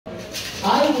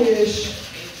wish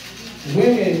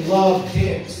women love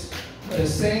dicks the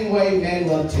same way men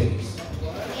love titties.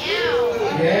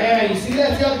 Yeah, you see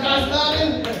that young guy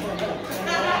starting?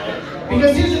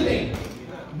 Because here's the thing.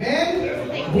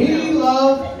 Men, we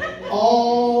love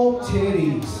all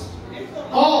titties.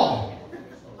 All.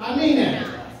 I mean that.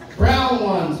 Brown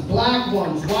ones, black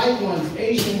ones, white ones,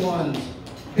 Asian ones,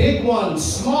 big ones,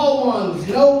 small ones,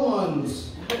 no ones,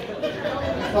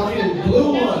 fucking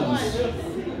blue ones.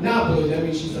 Not blue, that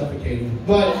means she's suffocating.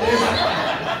 But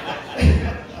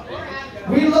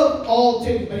we love all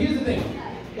titties. But here's the thing.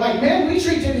 Like, man, we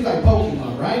treat titties like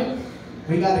Pokemon, right?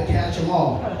 We gotta catch them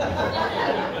all.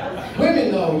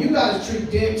 Women, though, you guys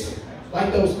treat dicks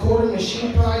like those quarter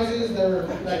machine prizes that are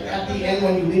like at the end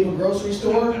when you leave a grocery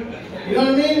store. You know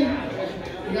what I mean?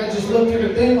 You guys just look through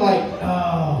the thing like,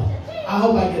 oh, I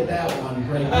hope I get that one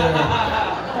right there.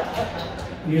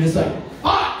 And you're just like,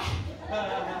 fuck!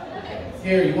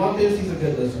 Here, you want this? He's a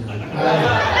good listener.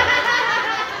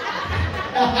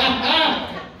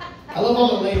 I love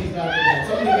all the ladies out there.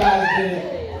 Some of the guys did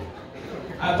it.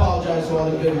 I apologize to all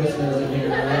the good listeners in here.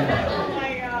 Right? Oh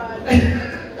my God.